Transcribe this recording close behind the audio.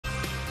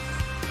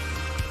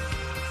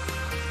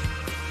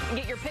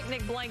Get your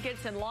picnic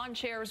blankets and lawn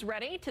chairs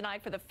ready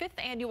tonight for the 5th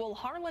annual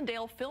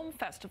Harlandale Film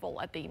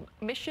Festival at the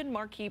Mission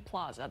Marquee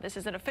Plaza. This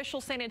is an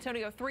official San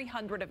Antonio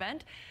 300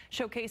 event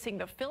showcasing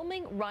the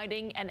filming,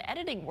 writing, and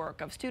editing work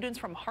of students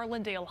from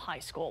Harlandale High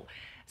School.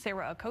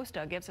 Sarah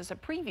Acosta gives us a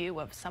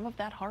preview of some of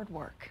that hard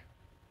work.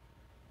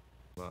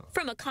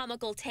 From a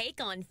comical take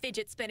on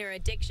fidget spinner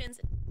addictions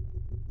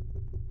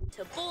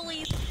to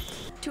bullies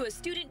to a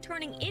student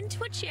turning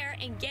into a chair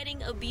and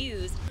getting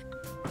abused.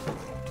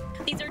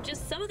 These are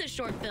just some of the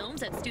short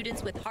films that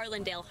students with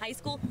Harlandale High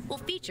School will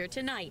feature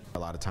tonight. A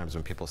lot of times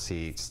when people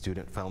see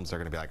student films, they're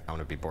going to be like, I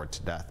want to be bored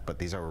to death. But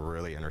these are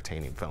really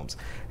entertaining films.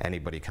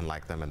 Anybody can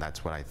like them, and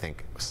that's what I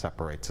think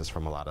separates us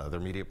from a lot of other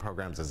media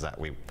programs, is that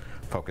we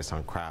focus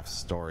on craft,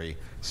 story,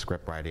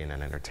 script writing,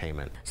 and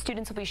entertainment.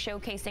 Students will be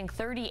showcasing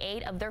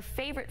 38 of their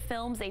favorite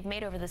films they've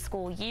made over the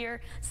school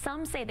year.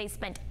 Some say they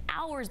spent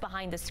hours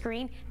behind the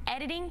screen,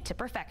 editing to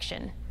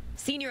perfection.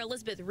 Senior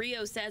Elizabeth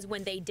Rio says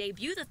when they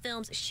debut the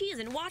films, she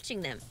isn't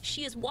watching them.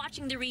 She is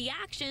watching the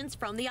reactions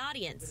from the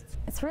audience.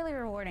 It's really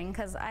rewarding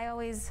because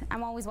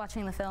I'm always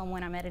watching the film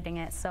when I'm editing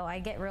it, so I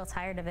get real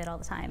tired of it all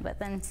the time. But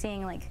then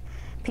seeing like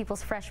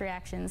people's fresh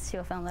reactions to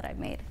a film that I've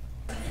made,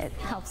 it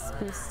helps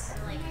boost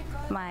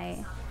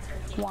my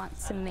want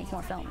to make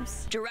more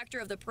films. Director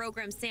of the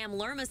program, Sam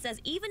Lerma, says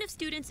even if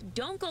students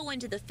don't go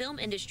into the film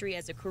industry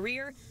as a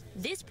career,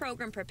 this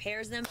program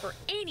prepares them for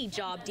any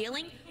job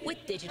dealing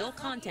with digital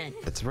content.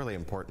 It's really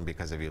important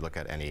because if you look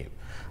at any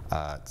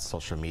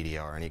social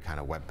media or any kind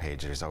of web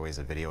page, there's always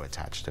a video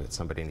attached to it.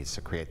 Somebody needs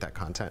to create that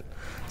content.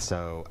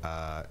 So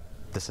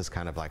this is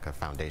kind of like a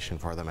foundation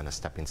for them and a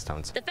stepping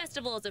stone. The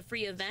festival is a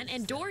free event,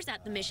 and doors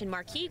at the Mission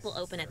Marquee will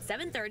open at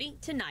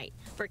 7:30 tonight.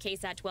 For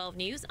KSAT 12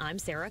 News, I'm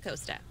Sarah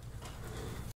Acosta.